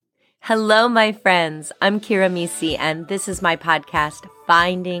Hello, my friends. I'm Kira Misi, and this is my podcast,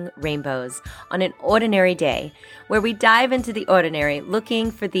 Finding Rainbows on an Ordinary Day, where we dive into the ordinary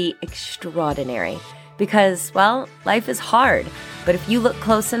looking for the extraordinary. Because, well, life is hard, but if you look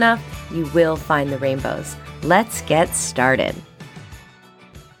close enough, you will find the rainbows. Let's get started.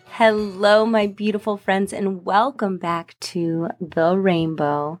 Hello, my beautiful friends, and welcome back to The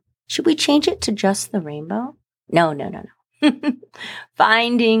Rainbow. Should we change it to just The Rainbow? No.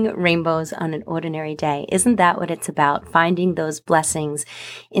 Finding rainbows on an ordinary day. Isn't that what it's about? Finding those blessings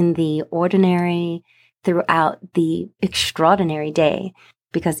in the ordinary throughout the extraordinary day,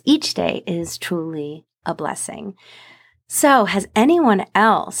 because each day is truly a blessing. So, has anyone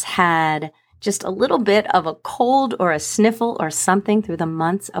else had just a little bit of a cold or a sniffle or something through the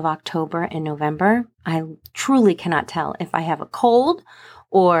months of October and November? I truly cannot tell if I have a cold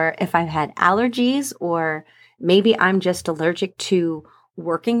or if I've had allergies, or maybe I'm just allergic to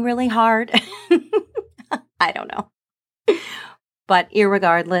working really hard. I don't know. But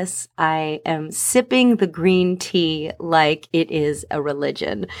irregardless, I am sipping the green tea like it is a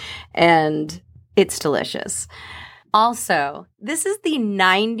religion, and it's delicious. Also, this is the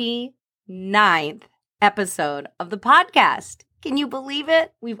 99th episode of the podcast. Can you believe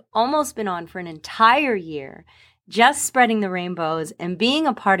it? We've almost been on for an entire year, just spreading the rainbows and being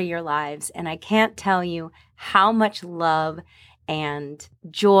a part of your lives. And I can't tell you how much love and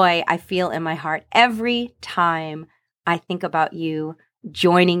joy I feel in my heart every time I think about you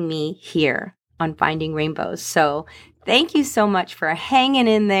joining me here on Finding Rainbows. So thank you so much for hanging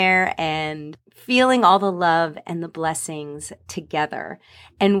in there and feeling all the love and the blessings together.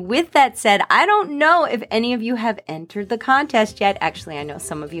 And with that said, I don't know if any of you have entered the contest yet. Actually, I know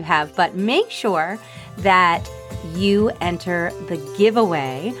some of you have, but make sure that you enter the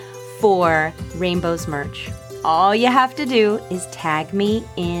giveaway for Rainbows merch. All you have to do is tag me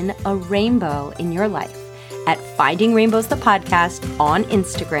in a rainbow in your life at Finding Rainbows the podcast on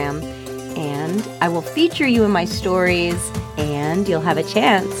Instagram, and I will feature you in my stories, and you'll have a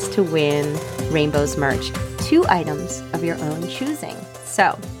chance to win Rainbows merch, 2 items of your own choosing.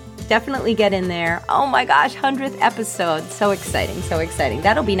 So definitely get in there. Oh my gosh, 100th episode. So exciting, so exciting.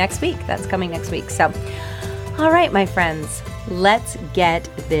 That'll be next week. That's coming next week. So, all right, my friends, let's get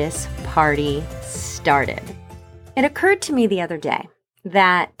this party started. It occurred to me the other day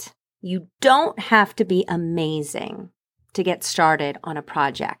that you don't have to be amazing to get started on a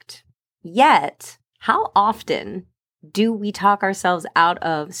project. Yet, how often do we talk ourselves out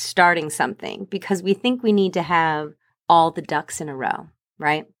of starting something because we think we need to have all the ducks in a row,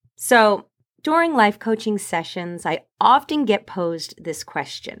 right? So during life coaching sessions, I often get posed this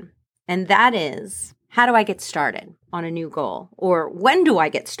question, and that is, how do I get started on a new goal? Or when do I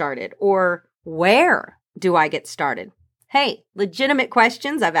get started? Or where do I get started? Hey, legitimate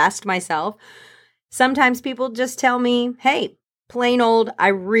questions I've asked myself. Sometimes people just tell me, hey, plain old, I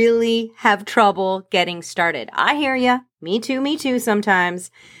really have trouble getting started. I hear ya. Me too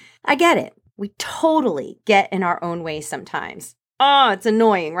sometimes. I get it. We totally get in our own way sometimes. Oh, it's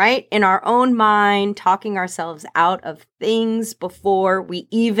annoying, right? In our own mind, talking ourselves out of things before we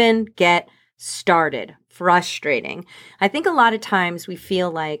even get started. Frustrating. I think a lot of times we feel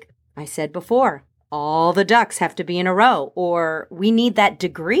like, I said before, all the ducks have to be in a row, or we need that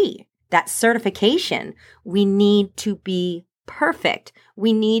degree, that certification. We need to be perfect.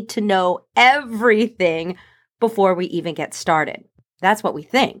 We need to know everything before we even get started. That's what we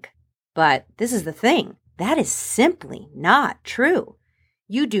think. But this is the thing. That is simply not true.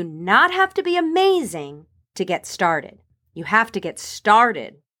 You do not have to be amazing to get started. You have to get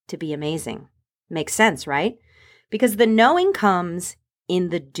started to be amazing. Makes sense, right? Because the knowing comes in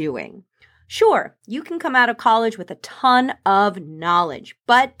the doing. Sure, you can come out of college with a ton of knowledge,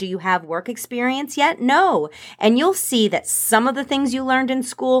 but do you have work experience yet? No. And you'll see that some of the things you learned in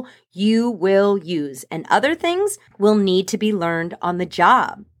school, you will use, and other things will need to be learned on the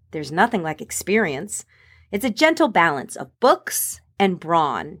job. There's nothing like experience. It's a gentle balance of books and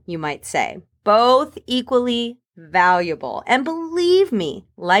brawn, you might say, both equally valuable. And believe me,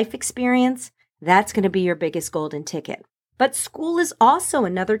 life experience, that's going to be your biggest golden ticket. But school is also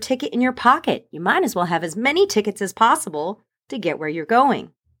another ticket in your pocket. You might as well have as many tickets as possible to get where you're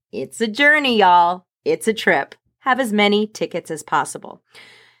going. It's a journey, y'all. It's a trip. Have as many tickets as possible.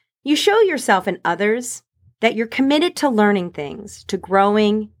 You show yourself and others that you're committed to learning things, to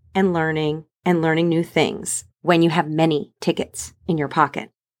growing and learning new things when you have many tickets in your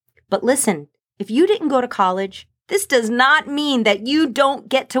pocket. But listen, if you didn't go to college, this does not mean that you don't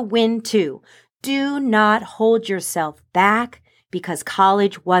get to win too. Do not hold yourself back because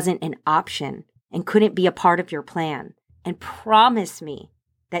college wasn't an option and couldn't be a part of your plan. And promise me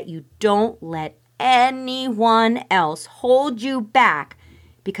that you don't let anyone else hold you back,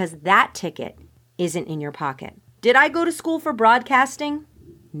 because that ticket isn't in your pocket. Did I go to school for broadcasting?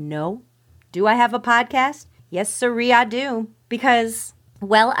 No. Do I have a podcast? Yes, sirree, I do. Because,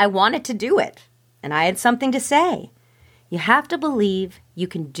 well, I wanted to do it, and I had something to say. You have to believe you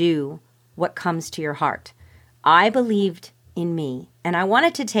can do what comes to your heart. I believed in me, and I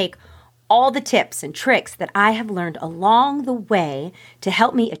wanted to take all the tips and tricks that I have learned along the way to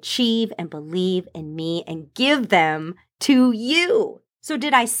help me achieve and believe in me and give them to you. So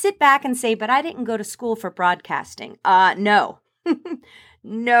did I sit back and say, but I didn't go to school for broadcasting? No.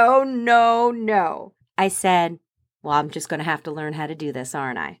 No. I said, well, I'm just going to have to learn how to do this,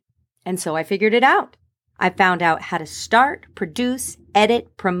 aren't I? And so I figured it out. I found out how to start, produce,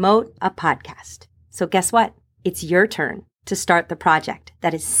 edit, promote a podcast. So guess what? It's your turn to start the project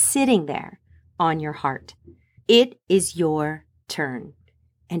that is sitting there on your heart. It is your turn.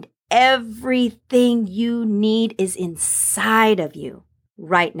 And everything you need is inside of you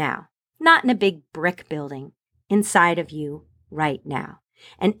right now. Not in a big brick building, inside of you right now.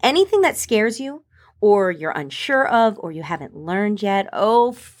 And anything that scares you, or you're unsure of, or you haven't learned yet,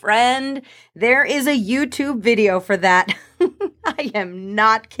 oh, friend, there is a YouTube video for that. I am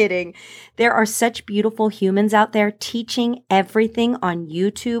not kidding. There are such beautiful humans out there teaching everything on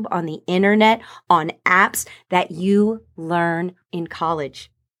YouTube, on the internet, on apps that you learn in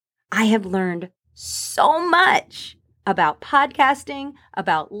college. I have learned so much about podcasting,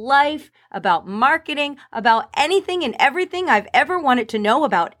 about life, about marketing, about anything and everything I've ever wanted to know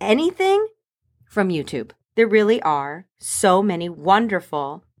about anything from YouTube. There really are so many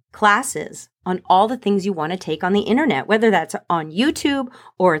wonderful classes on all the things you want to take on the internet, whether that's on YouTube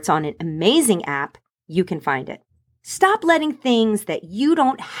or it's on an amazing app, you can find it. Stop letting things that you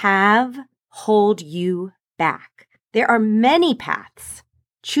don't have hold you back. There are many paths.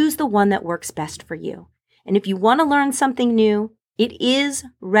 Choose the one that works best for you. And if you want to learn something new, it is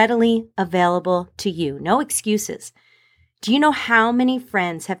readily available to you. No excuses. Do you know how many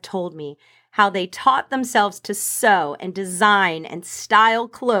friends have told me how they taught themselves to sew and design and style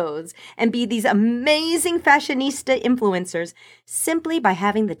clothes and be these amazing fashionista influencers simply by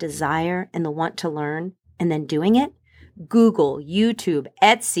having the desire and the want to learn and then doing it? Google, YouTube,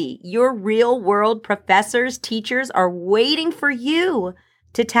 Etsy, your real world professors, teachers are waiting for you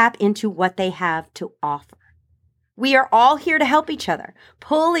to tap into what they have to offer. We are all here to help each other,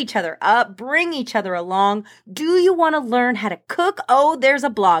 pull each other up, bring each other along. Do you want to learn how to cook? Oh, there's a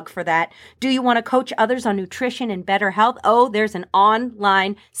blog for that. Do you want to coach others on nutrition and better health? Oh, there's an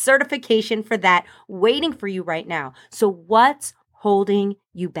online certification for that waiting for you right now. So what's holding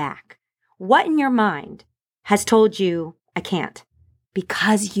you back? What in your mind has told you, I can't?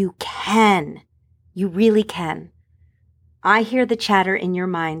 Because you can. You really can. I hear the chatter in your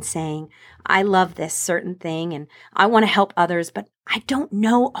mind saying, I love this certain thing and I want to help others, but I don't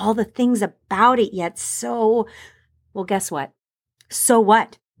know all the things about it yet. So, well, guess what? So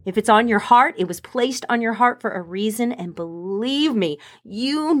what? If it's on your heart, it was placed on your heart for a reason. And believe me,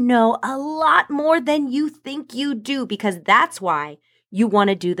 you know a lot more than you think you do, because that's why you want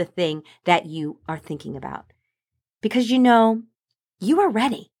to do the thing that you are thinking about. Because you know, you are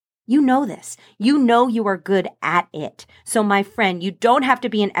ready. You know this. You know you are good at it. So my friend, you don't have to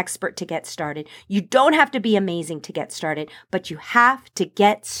be an expert to get started. You don't have to be amazing to get started, but you have to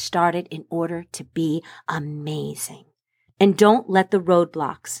get started in order to be amazing. And don't let the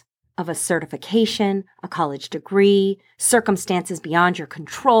roadblocks of a certification, a college degree, circumstances beyond your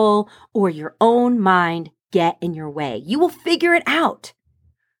control, or your own mind get in your way. You will figure it out.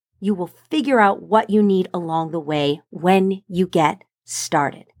 You will figure out what you need along the way when you get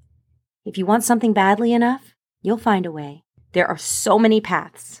started. If you want something badly enough, you'll find a way. There are so many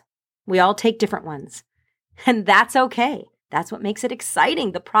paths. We all take different ones. And that's okay. That's what makes it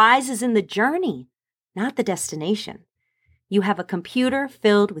exciting. The prize is in the journey, not the destination. You have a computer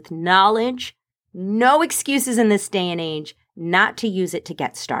filled with knowledge. No excuses in this day and age not to use it to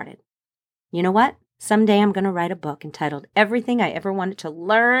get started. You know what? Someday I'm going to write a book entitled Everything I Ever Wanted to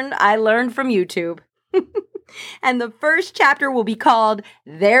Learn, I Learned from YouTube. And the first chapter will be called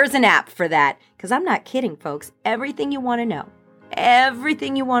There's an App for That. Because I'm not kidding, folks. Everything you want to know,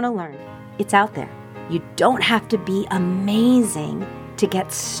 everything you want to learn, it's out there. You don't have to be amazing to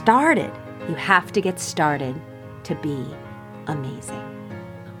get started. You have to get started to be amazing.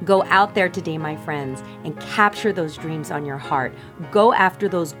 Go out there today, my friends, and capture those dreams on your heart. Go after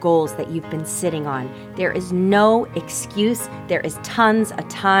those goals that you've been sitting on. There is no excuse. There is tons of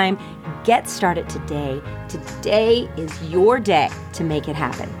time. Get started today. Today is your day to make it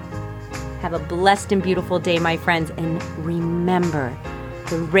happen. Have a blessed and beautiful day, my friends. And remember,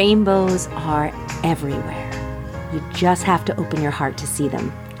 The rainbows are everywhere. You just have to open your heart to see them.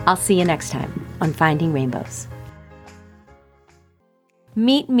 I'll see you next time on Finding Rainbows.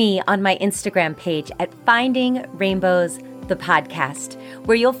 Meet me on my Instagram page at Finding Rainbows, the podcast,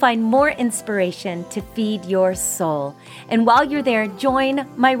 where you'll find more inspiration to feed your soul. And while you're there, join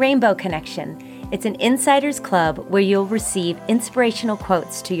my Rainbow Connection. It's an insiders club where you'll receive inspirational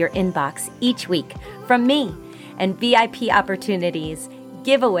quotes to your inbox each week from me, and VIP opportunities,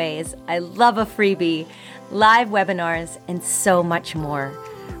 giveaways, I love a freebie, live webinars, and so much more.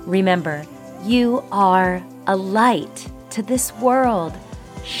 Remember, you are a light to this world.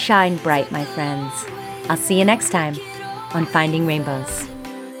 Shine bright, my friends. I'll see you next time on Finding Rainbows.